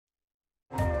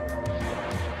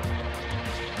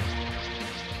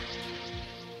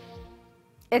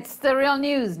It's the Real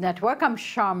News Network. I'm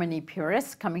Sharmini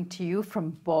Puris coming to you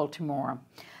from Baltimore.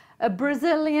 A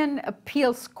Brazilian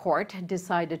appeals court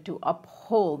decided to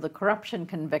uphold the corruption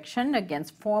conviction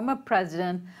against former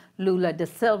President Lula da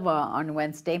Silva on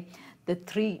Wednesday. The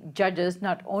three judges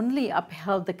not only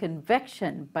upheld the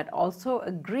conviction, but also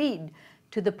agreed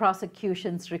to the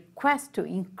prosecution's request to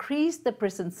increase the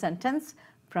prison sentence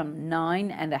from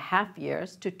 9.5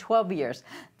 years to 12 years.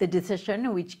 The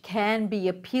decision, which can be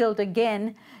appealed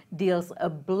again, deals a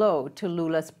blow to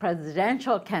Lula's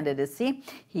presidential candidacy.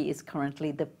 He is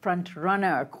currently the front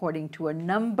runner, according to a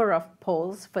number of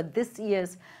polls for this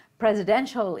year's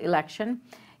presidential election.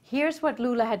 Here's what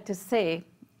Lula had to say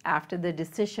after the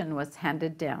decision was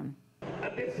handed down. A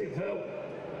decisão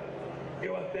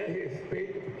eu até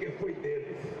respeito porque foi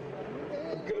deles.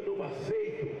 O que eu não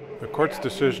aceito. The court's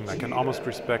decision, I can almost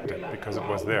respect it because it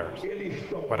was theirs.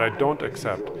 What I don't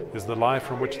accept is the lie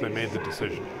from which they made the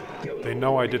decision. They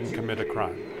know I didn't commit a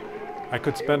crime. I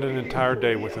could spend an entire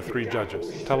day with the three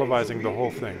judges, televising the whole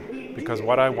thing, because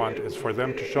what I want is for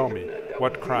them to show me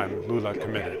what crime Lula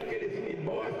committed.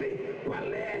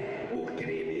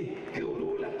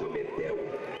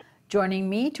 Joining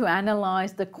me to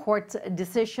analyze the court's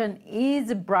decision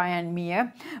is Brian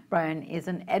Mier. Brian is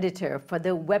an editor for the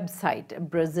website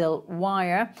Brazil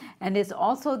Wire and is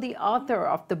also the author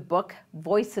of the book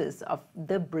Voices of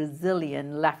the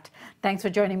Brazilian Left. Thanks for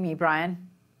joining me, Brian.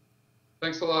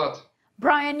 Thanks a lot.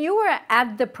 Brian, you were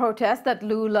at the protest that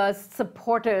Lula's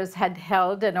supporters had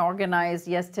held and organized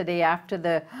yesterday after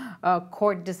the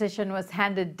court decision was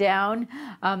handed down.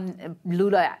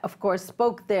 Lula, of course,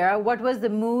 spoke there. What was the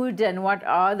mood and what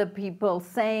are the people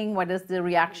saying? What is the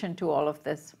reaction to all of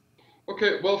this?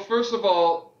 Okay, well, first of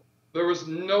all, there was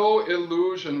no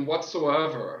illusion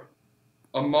whatsoever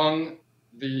among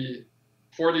the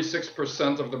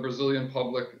 46% of the Brazilian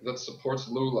public that supports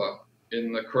Lula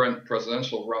in the current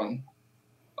presidential run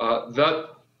that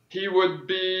he would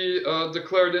be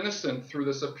declared innocent through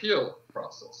this appeal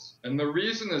process. And the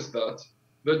reason is that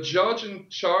the judge in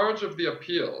charge of the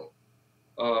appeal,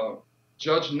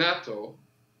 Judge Neto,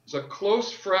 is a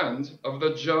close friend of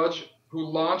the judge who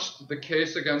launched the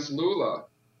case against Lula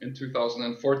in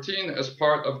 2014 as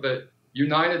part of the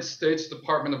United States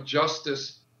Department of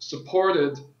Justice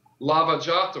supported Lava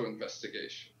Jato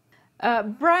investigation.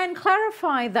 Brian,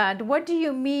 clarify that. What do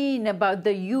you mean about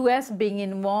the U.S. being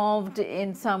involved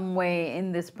in some way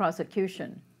in this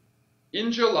prosecution?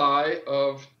 In July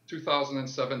of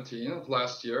 2017, of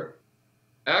last year,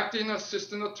 Acting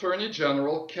Assistant Attorney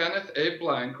General Kenneth A.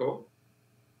 Blanco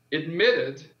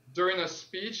admitted during a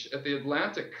speech at the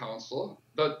Atlantic Council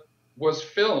that was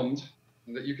filmed,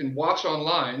 that you can watch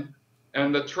online,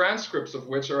 and the transcripts of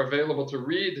which are available to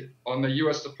read on the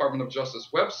U.S. Department of Justice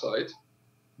website,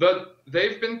 that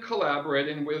they've been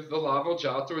collaborating with the Lava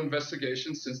Jato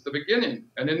investigation since the beginning.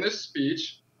 And in this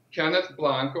speech, Kenneth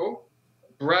Blanco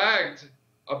bragged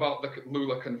about the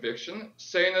Lula conviction,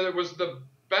 saying that it was the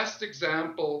best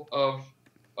example of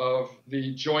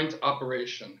the joint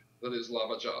operation that is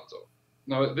Lava Jato.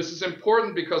 Now, this is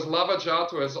important because Lava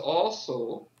Jato has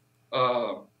also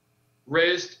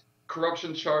raised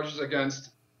corruption charges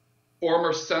against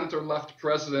former center-left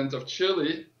president of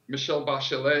Chile, Michelle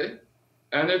Bachelet,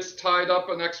 and it's tied up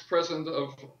an ex-president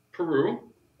of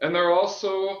Peru. And there are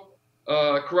also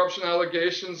corruption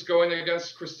allegations going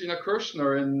against Cristina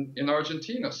Kirchner in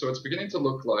Argentina. So it's beginning to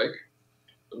look like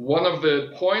one of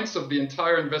the points of the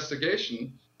entire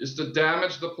investigation is to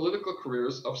damage the political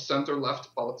careers of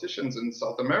center-left politicians in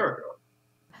South America.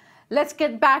 Let's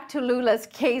get back to Lula's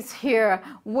case here.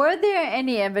 Were there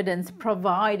any evidence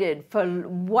provided for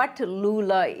what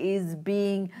Lula is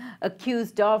being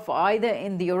accused of, either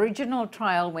in the original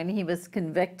trial when he was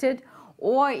convicted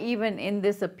or even in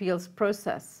this appeals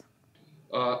process?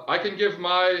 I can give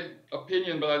my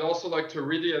opinion, but I'd also like to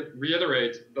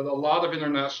reiterate that a lot of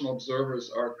international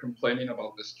observers are complaining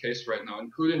about this case right now,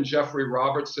 including Jeffrey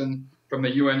Robertson from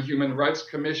the UN Human Rights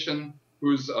Commission,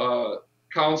 who's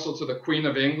counsel to the Queen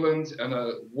of England and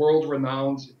a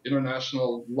world-renowned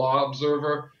international law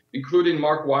observer, including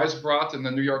Mark Weisbrot in the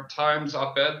New York Times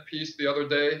op-ed piece the other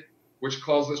day, which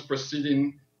calls this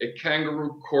proceeding a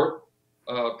kangaroo court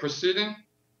proceeding.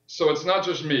 So it's not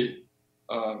just me.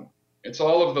 It's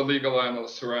all of the legal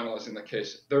analysts who are analyzing the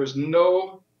case. There is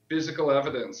no physical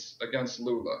evidence against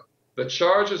Lula. The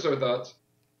charges are that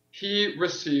he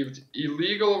received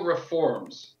illegal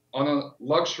reforms on a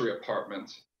luxury apartment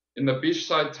in the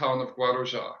beachside town of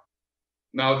Guarujá.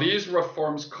 Now, these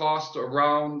reforms cost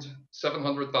around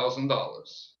 $700,000,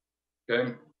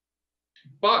 okay?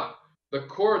 But the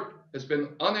court has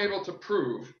been unable to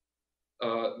prove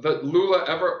that Lula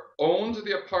ever owned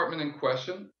the apartment in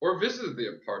question or visited the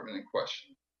apartment in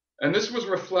question. And this was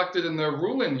reflected in their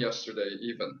ruling yesterday,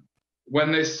 even,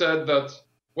 when they said that,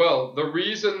 well, the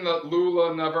reason that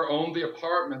Lula never owned the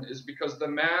apartment is because the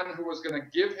man who was going to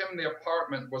give him the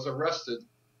apartment was arrested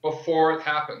before it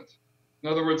happened. In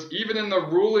other words, even in the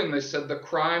ruling, they said the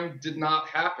crime did not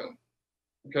happen.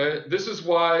 Okay, this is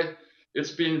why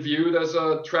it's being viewed as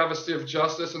a travesty of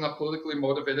justice and a politically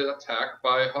motivated attack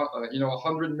by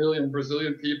 100 million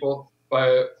Brazilian people,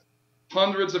 by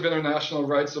hundreds of international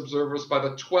rights observers, by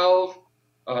the 12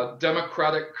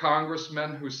 Democratic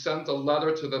congressmen who sent a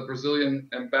letter to the Brazilian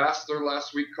ambassador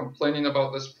last week complaining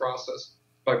about this process,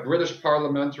 by British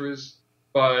parliamentaries,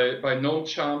 by Noam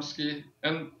Chomsky,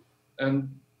 and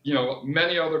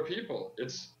many other people.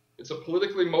 It's a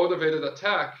politically motivated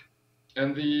attack,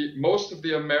 and most of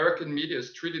the American media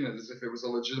is treating it as if it was a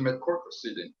legitimate court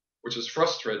proceeding, which is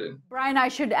frustrating. Brian, I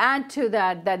should add to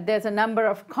that there's a number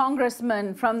of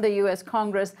congressmen from the U.S.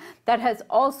 Congress that has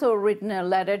also written a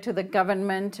letter to the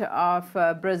government of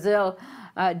Brazil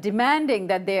demanding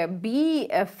that there be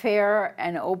a fair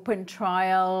and open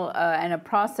trial and a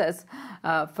process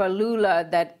for Lula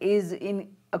that is in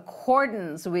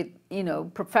accordance with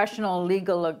professional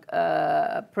legal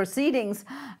proceedings,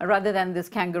 rather than this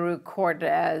kangaroo court,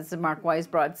 as Mark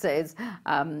Weisbrod says,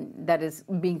 that is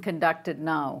being conducted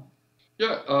now.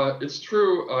 Yeah, it's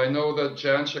true. I know that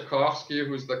Jan Schakowsky,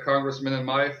 who's the congressman in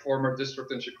my former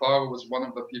district in Chicago, was one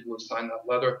of the people who signed that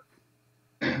letter.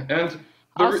 And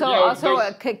also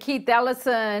Keith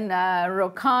Ellison,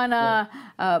 Rokana,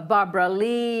 Barbara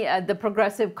Lee, the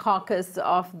Progressive Caucus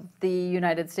of the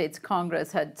United States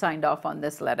Congress had signed off on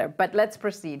this letter. But let's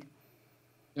proceed.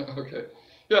 Yeah, okay.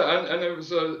 Yeah, and it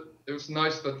was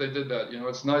nice that they did that.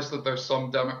 It's nice that there's some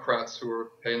Democrats who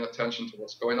are paying attention to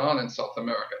what's going on in South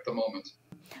America at the moment.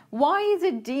 Why is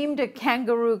it deemed a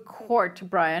kangaroo court,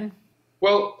 Brian?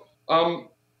 Well,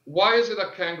 why is it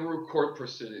a kangaroo court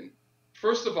proceeding?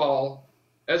 First of all,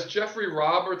 as Jeffrey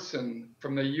Robertson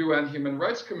from the UN Human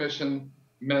Rights Commission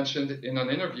mentioned in an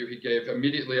interview he gave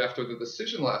immediately after the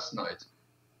decision last night,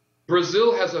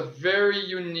 Brazil has a very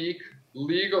unique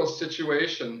legal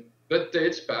situation that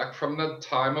dates back from the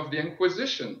time of the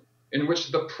Inquisition, in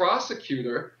which the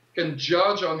prosecutor can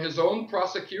judge on his own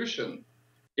prosecution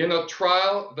in a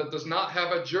trial that does not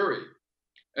have a jury.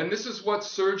 And this is what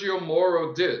Sergio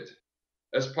Moro did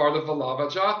as part of the Lava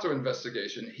Jato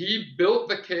investigation. He built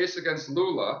the case against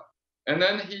Lula, and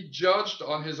then he judged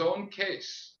on his own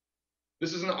case.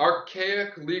 This is an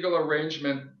archaic legal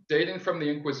arrangement dating from the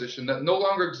Inquisition that no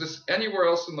longer exists anywhere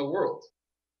else in the world.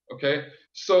 Okay,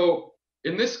 so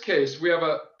in this case, we have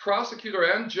a prosecutor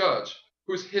and judge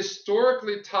who's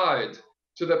historically tied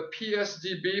to the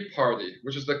PSDB party,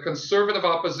 which is the conservative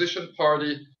opposition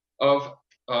party of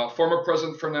former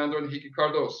President Fernando Henrique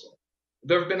Cardoso.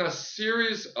 There have been a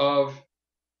series of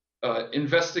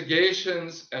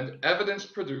investigations and evidence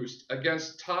produced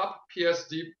against top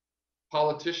PSD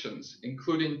politicians,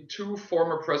 including 2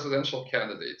 former presidential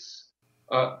candidates,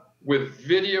 with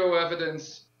video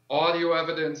evidence, audio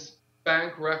evidence,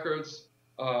 bank records.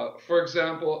 For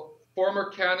example,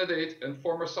 former candidate and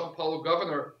former São Paulo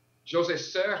governor José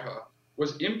Serra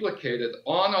was implicated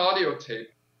on audio tape,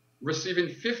 receiving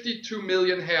 52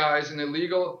 million reais in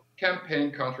illegal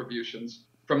campaign contributions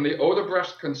from the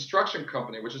Odebrecht construction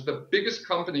company, which is the biggest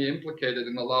company implicated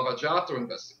in the Lava Jato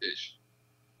investigation.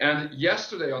 And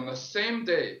yesterday, on the same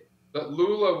day that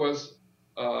Lula was,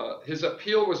 his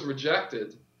appeal was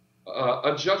rejected,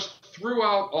 a judge threw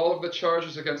out all of the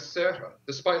charges against Serra,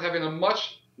 despite having a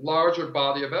much larger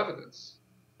body of evidence.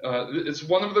 It's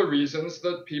one of the reasons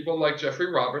that people like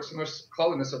Jeffrey Robertson are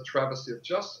calling this a travesty of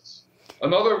justice.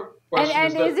 Another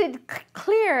question is it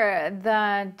clear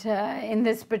that in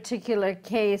this particular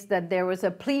case that there was a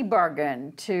plea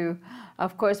bargain to,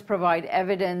 of course, provide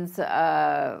evidence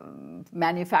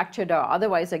manufactured or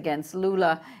otherwise against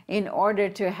Lula in order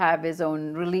to have his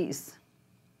own release?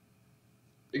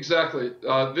 Exactly.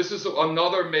 This is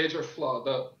another major flaw.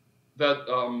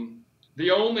 The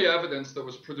only evidence that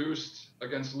was produced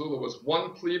against Lula was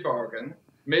one plea bargain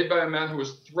made by a man who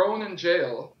was thrown in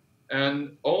jail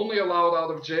and only allowed out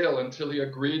of jail until he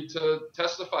agreed to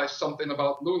testify something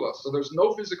about Lula. So there's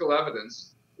no physical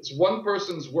evidence. It's one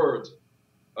person's word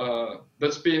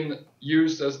that's being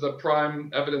used as the prime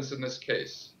evidence in this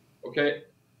case. Okay.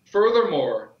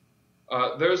 Furthermore,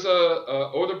 there's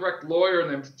a Odebrecht lawyer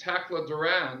named Tacla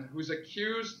Duran who's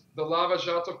accused the Lava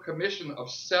Jato Commission of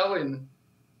selling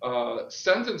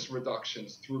sentence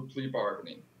reductions through plea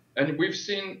bargaining. And we've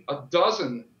seen a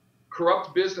dozen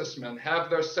corrupt businessmen have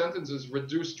their sentences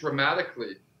reduced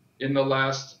dramatically in the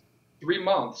last 3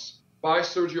 months by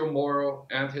Sergio Moro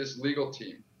and his legal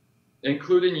team,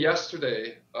 including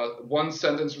yesterday, one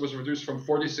sentence was reduced from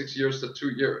 46 years to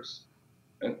 2 years.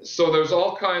 And so there's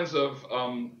all kinds of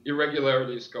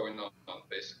irregularities going on,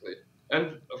 basically.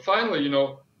 And finally,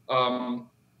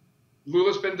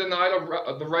 Lula's been denied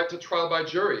the right to trial by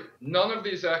jury. None of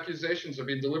these accusations are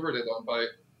being deliberated on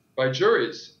by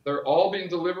juries. They're all being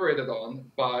deliberated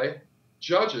on by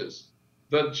judges.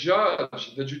 The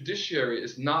judge, the judiciary,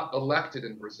 is not elected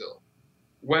in Brazil.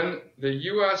 When the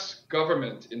US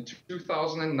government in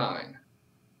 2009,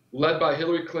 led by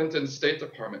Hillary Clinton's State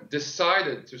Department,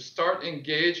 decided to start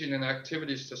engaging in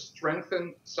activities to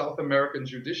strengthen South American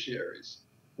judiciaries,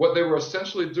 what they were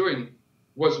essentially doing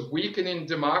was weakening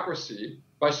democracy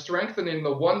by strengthening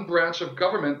the one branch of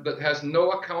government that has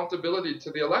no accountability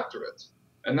to the electorate.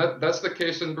 And that's the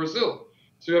case in Brazil.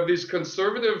 So you have these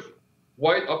conservative,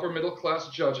 white, upper middle class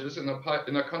judges in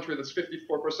a country that's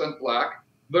 54% black.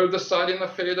 They're deciding the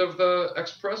fate of the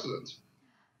ex-president.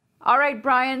 All right,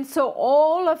 Brian, so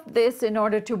all of this in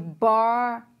order to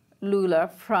bar Lula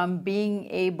from being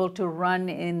able to run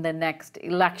in the next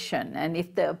election. And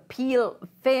if the appeal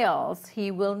fails, he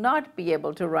will not be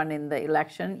able to run in the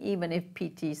election, even if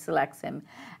PT selects him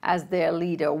as their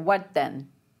leader. What then?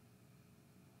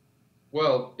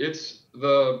 Well,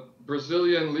 the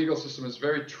Brazilian legal system is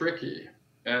very tricky.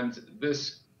 And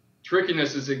this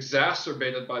trickiness is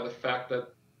exacerbated by the fact that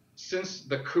since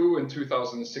the coup in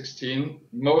 2016,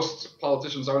 most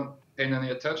politicians aren't paying any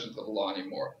attention to the law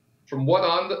anymore. From what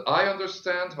I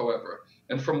understand, however,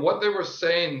 and from what they were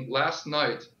saying last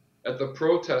night at the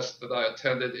protest that I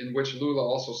attended, in which Lula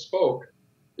also spoke,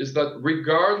 is that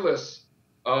regardless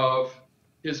of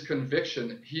his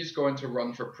conviction, he's going to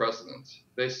run for president.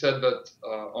 They said that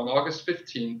on August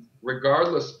 15th,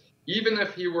 regardless, even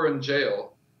if he were in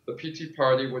jail, the PT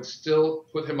party would still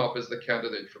put him up as the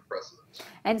candidate for president.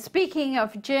 And speaking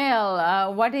of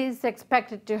jail, what is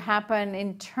expected to happen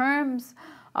in terms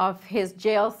of his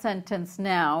jail sentence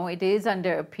now? It is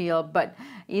under appeal, but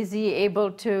is he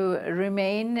able to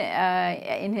remain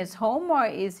in his home, or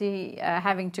is he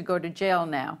having to go to jail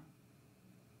now?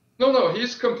 No,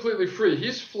 he's completely free.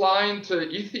 He's flying to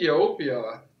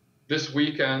Ethiopia this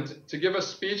weekend to give a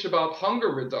speech about hunger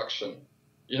reduction.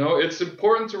 It's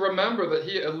important to remember that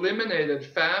he eliminated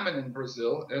famine in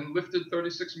Brazil and lifted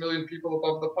 36 million people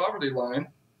above the poverty line,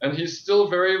 and he's still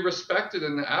very respected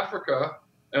in Africa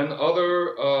and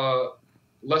other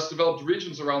less developed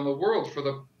regions around the world for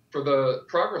the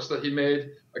progress that he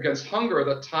made against hunger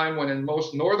at a time when in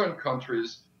most northern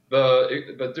countries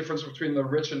the difference between the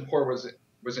rich and poor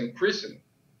was increasing.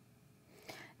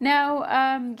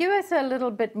 Now, give us a little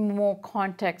bit more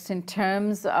context in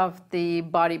terms of the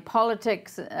body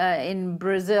politics in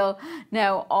Brazil.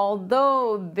 Now,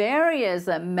 although various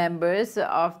members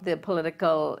of the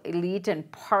political elite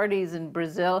and parties in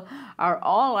Brazil are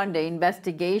all under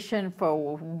investigation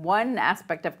for one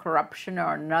aspect of corruption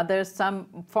or another, some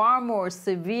far more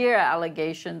severe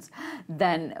allegations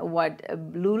than what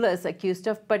Lula is accused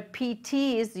of, but PT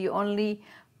is the only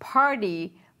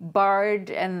party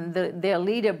barred and their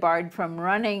leader barred from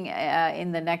running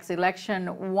in the next election,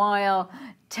 while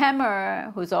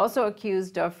Temer, who's also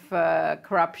accused of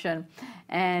corruption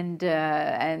and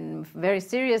very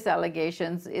serious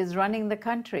allegations, is running the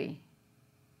country.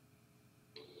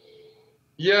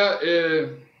 Yeah,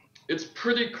 it's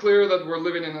pretty clear that we're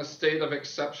living in a state of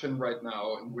exception right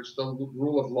now in which the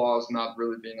rule of law is not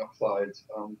really being applied.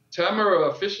 Temer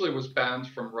officially was banned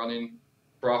from running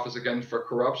for office again for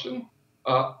corruption.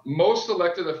 Most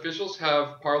elected officials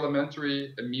have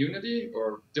parliamentary immunity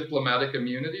or diplomatic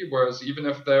immunity, whereas even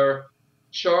if they're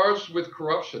charged with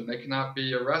corruption, they cannot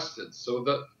be arrested. So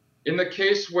in the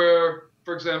case where,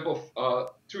 for example,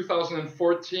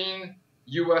 2014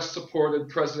 US-supported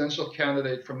presidential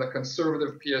candidate from the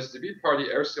conservative PSDB party,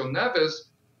 Aécio Neves,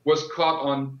 was caught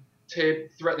on tape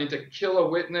threatening to kill a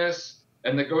witness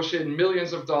and negotiate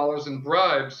millions of dollars in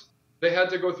bribes, they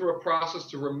had to go through a process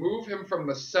to remove him from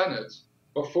the Senate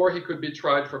before he could be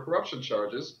tried for corruption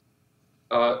charges.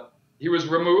 He was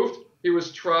removed, he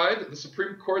was tried, the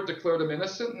Supreme Court declared him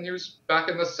innocent, and he was back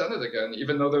in the Senate again,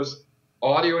 even though there's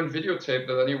audio and videotape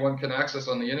that anyone can access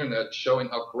on the internet showing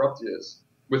how corrupt he is,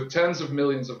 with tens of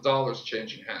millions of dollars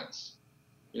changing hands.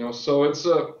 So it's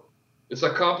a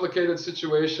complicated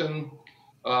situation.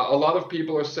 A lot of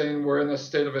people are saying we're in a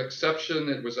state of exception.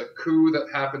 It was a coup that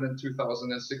happened in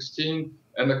 2016,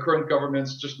 and the current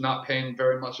government's just not paying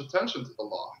very much attention to the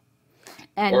law.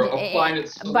 And or applying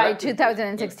it by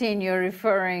 2016, you're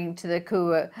referring to the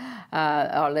coup,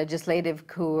 or legislative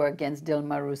coup against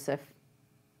Dilma Rousseff.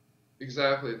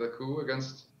 Exactly, the coup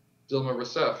against Dilma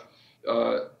Rousseff.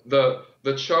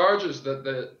 The charges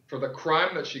that for the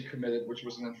crime that she committed, which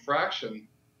was an infraction,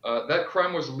 that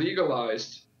crime was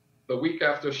legalized the week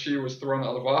after she was thrown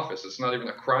out of office. It's not even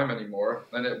a crime anymore,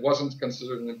 and it wasn't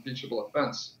considered an impeachable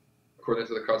offense according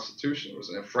to the Constitution. It was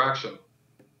an infraction,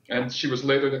 and she was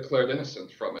later declared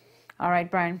innocent from it. All right,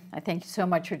 Brian, I thank you so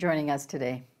much for joining us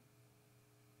today.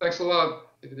 Thanks a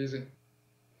lot. Take it easy.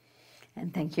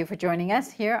 And thank you for joining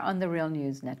us here on the Real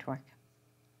News Network.